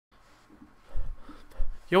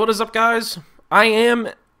Yo, what is up, guys? I am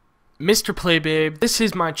Mr. Playbabe. This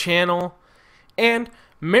is my channel, and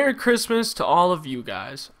Merry Christmas to all of you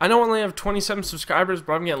guys. I know I only have 27 subscribers,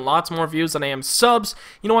 but I'm getting lots more views than I am subs.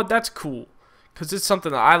 You know what? That's cool, because it's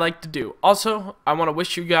something that I like to do. Also, I want to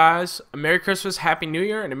wish you guys a Merry Christmas, Happy New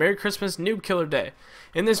Year, and a Merry Christmas Noob Killer Day.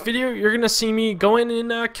 In this video, you're going to see me go in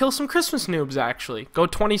and kill some Christmas noobs, actually.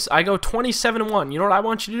 I go 27-1. You know what I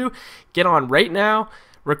want you to do? Get on right now.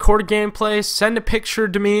 Record a gameplay, send a picture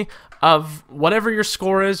to me of whatever your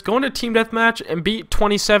score is, go into team deathmatch and beat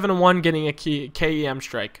 27-1 getting a K.E.M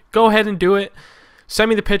strike. Go ahead and do it. Send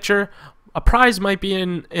me the picture. A prize might be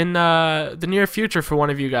in the near future for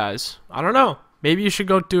one of you guys. I don't know. Maybe you should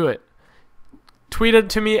go do it. Tweet it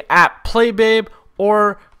to me at Playbabe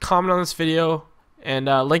or comment on this video and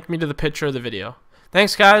link me to the picture of the video.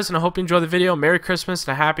 Thanks, guys, and I hope you enjoy the video. Merry Christmas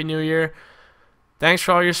and a Happy New Year. Thanks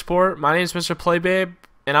for all your support. My name is Mr. Playbabe,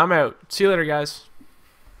 and I'm out. See you later, guys.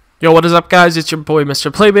 Yo, what is up, guys? It's your boy,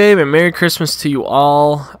 Mr. Playbabe, and Merry Christmas to you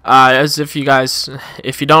all. As if you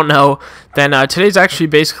don't know, then today's actually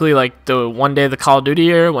basically like the one day of the Call of Duty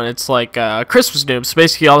year when it's like Christmas noobs. So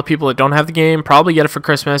basically, all the people that don't have the game probably get it for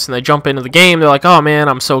Christmas, and they jump into the game. They're like, "Oh man,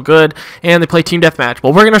 I'm so good," and they play team deathmatch.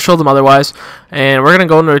 Well, we're gonna show them otherwise, and we're gonna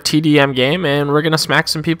go into a TDM game, and we're gonna smack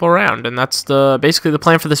some people around, and that's basically the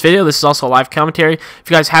plan for this video. This is also a live commentary. If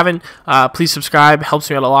you guys haven't, please subscribe. It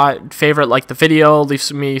helps me out a lot. Favorite, like the video,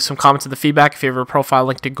 leave me some comments in the feedback if you have a profile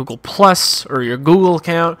link to Google Plus or your Google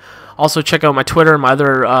account. Also, check out my Twitter and my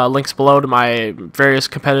other links below to my various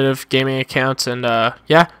competitive gaming accounts. And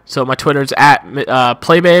yeah, so my Twitter is at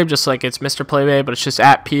Playbabe, just like it's Mr. Playbabe, but it's just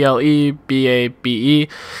at PLEBABE.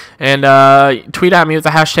 And tweet at me with the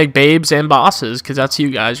hashtag babes and bosses, because that's you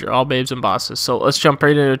guys. You're all babes and bosses. So let's jump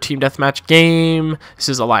right into a team deathmatch game. This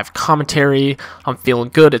is a live commentary. I'm feeling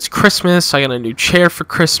good. It's Christmas. I got a new chair for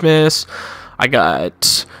Christmas. I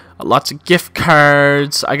got lots of gift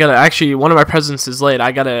cards. Actually, one of my presents is late.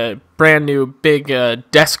 I got a brand new big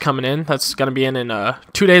desk coming in. That's going to be in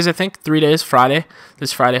 2 days, I think. 3 days, Friday.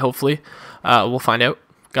 This Friday, hopefully. We'll find out.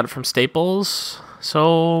 Got it from Staples.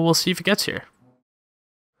 So we'll see if it gets here.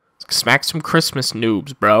 Let's smack some Christmas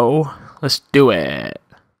noobs, bro. Let's do it.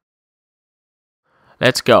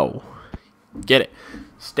 Let's go. Get it.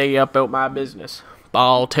 Stay up out my business.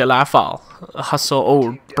 Ball till I fall. Hustle.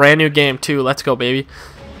 Oh, brand new game, too. Let's go, baby.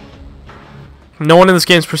 No one in this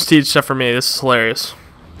game's prestige except for me. This is hilarious.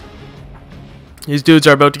 These dudes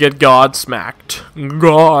are about to get God smacked.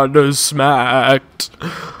 God is smacked.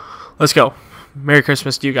 Let's go. Merry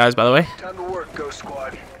Christmas to you guys, by the way. Time to work, Ghost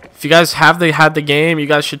Squad. If you guys had the game, you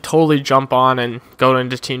guys should totally jump on and go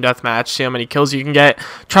into team deathmatch. See how many kills you can get.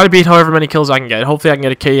 Try to beat however many kills I can get. Hopefully I can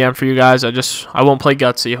get a K.E.M for you guys. I won't play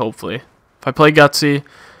Gutsy, hopefully. If I play Gutsy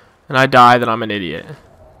and I die, then I'm an idiot.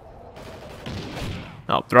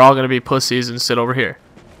 No, they're all going to be pussies and sit over here.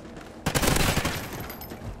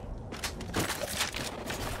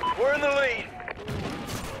 We're in the lead.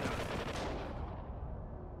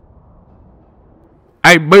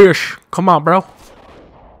 Hey, Bush. Come on, bro.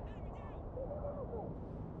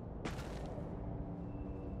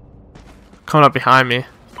 Coming up behind me.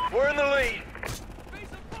 We're in the lead.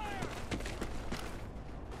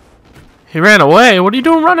 He ran away. What are you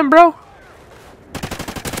doing running, bro?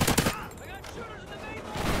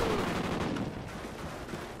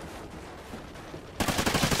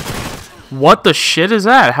 What the shit is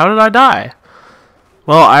that? How did I die?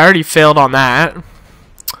 Well, I already failed on that.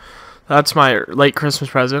 That's my late Christmas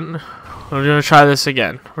present. We're going to try this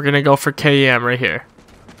again. We're going to go for K.E.M right here.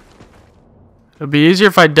 It would be easier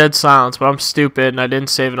if I dead silence, but I'm stupid and I didn't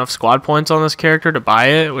save enough squad points on this character to buy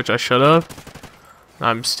it, which I should have.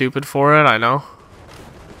 I'm stupid for it, I know.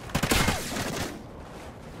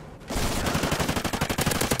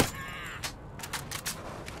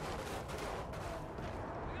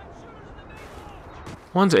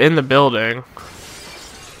 One's in the building.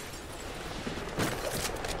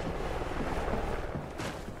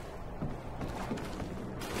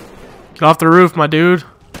 Get off the roof, my dude.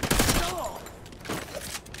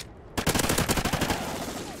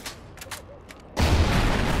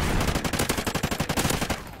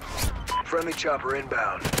 Friendly chopper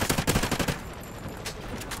inbound.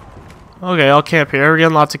 Okay, I'll camp here. We're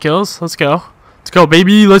getting lots of kills. Let's go. Let's go,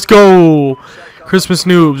 baby. Let's go. Christmas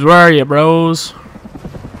noobs, where are you, bros?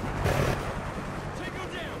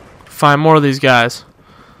 Find more of these guys.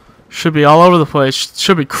 Should be all over the place.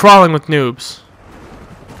 Should be crawling with noobs.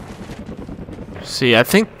 See, I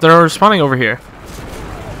think they're spawning over here.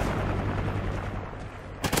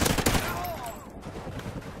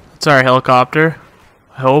 It's our helicopter.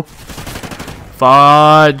 I hope.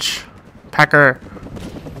 Fudge. Pecker.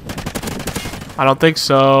 I don't think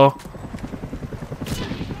so.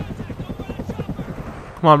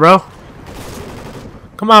 Come on, bro.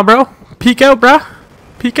 Come on, bro. Peek out, bro.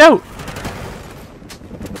 Peek out. I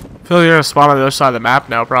feel like you're gonna spawn on the other side of the map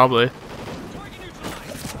now, probably.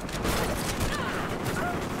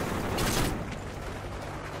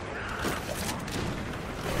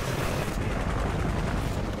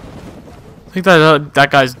 I think that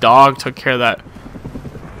guy's dog took care of that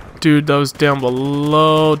dude that was down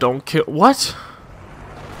below. Don't kill. What?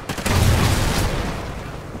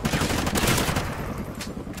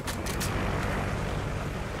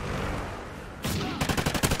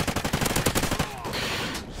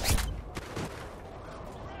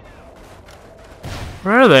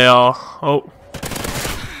 Where are they all? Oh.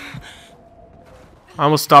 I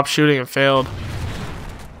almost stopped shooting and failed.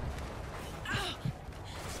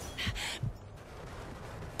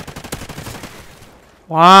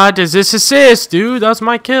 What is this assist, dude? That's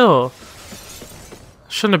my kill.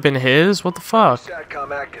 Shouldn't have been his. What the fuck?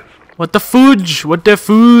 SATCOM active. What the fudge? What the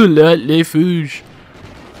fool? Le fudge.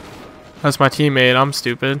 That's my teammate. I'm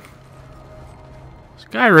stupid. This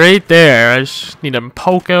guy right there. I just need to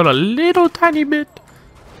poke out a little tiny bit.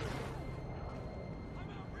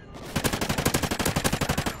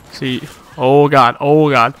 See. Oh god.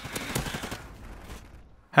 Oh god.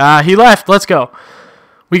 He left. Let's go.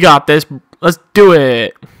 We got this. Let's do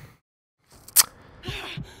it.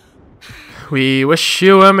 We wish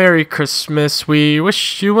you a Merry Christmas. We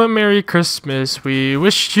wish you a Merry Christmas. We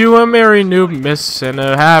wish you a Merry Noob Miss and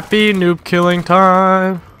a happy noob killing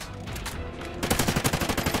time.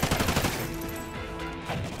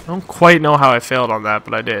 I don't quite know how I failed on that,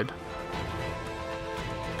 but I did.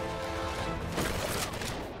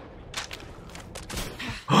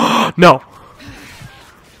 No.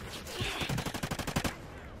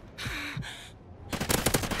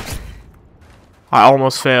 I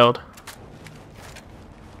almost failed.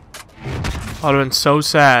 That would have been so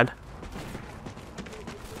sad.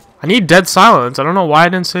 I need dead silence. I don't know why I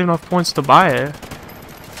didn't save enough points to buy it.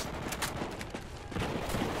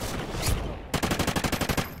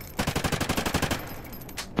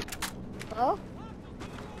 Hello?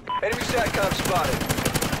 Enemy SATCOM spotted.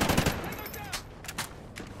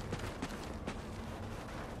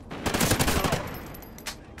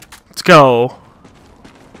 Let's go.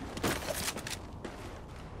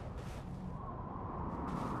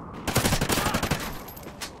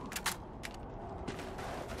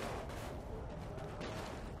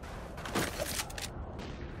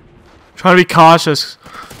 Trying to be cautious.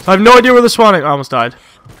 I have no idea where they're spawning. I almost died.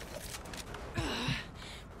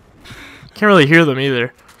 Can't really hear them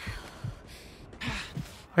either.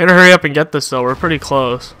 I gotta hurry up and get this though. We're pretty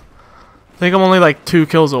close. I think I'm only like 2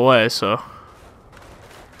 kills away, so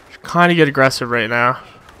kind of get aggressive right now.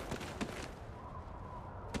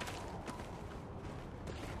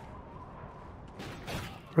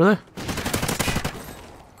 Really?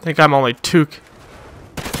 I think I'm only 2.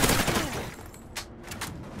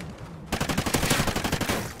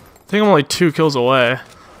 I think I'm only 2 kills away.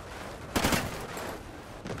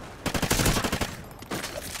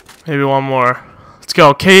 Maybe one more. Let's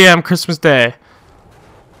go. K.E.M. Christmas Day.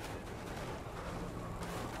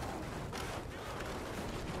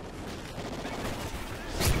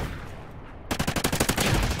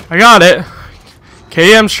 I got it.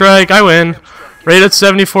 K.E.M. strike. I win. Rated at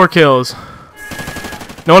 74 kills.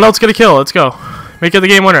 No one else get a kill. Let's go. Make it the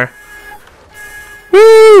game winner.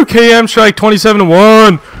 Woo! K.E.M. strike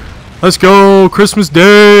 27-1. Let's go, Christmas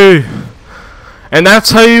Day. And that's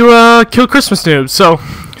how you kill Christmas noobs. So,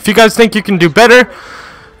 if you guys think you can do better,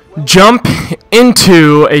 jump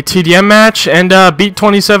into a TDM match and beat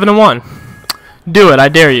 27-1. Do it, I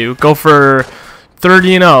dare you. Go for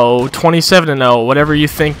 30-0, 27-0, whatever you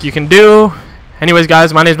think you can do. Anyways,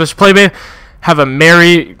 guys, my name is Mr. Playbabe. Have a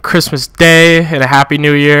Merry Christmas Day and a Happy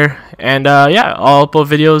New Year. And yeah, I'll upload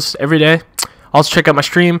videos every day. Also, check out my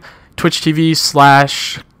stream, Twitch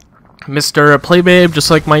TV/Mr. Playbabe, just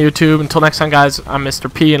like my YouTube. Until next time, guys, I'm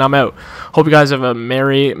Mr. P, and I'm out. Hope you guys have a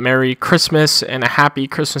Merry Christmas and a happy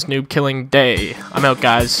Christmas noob killing day. I'm out,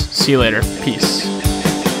 guys. See you later. Peace.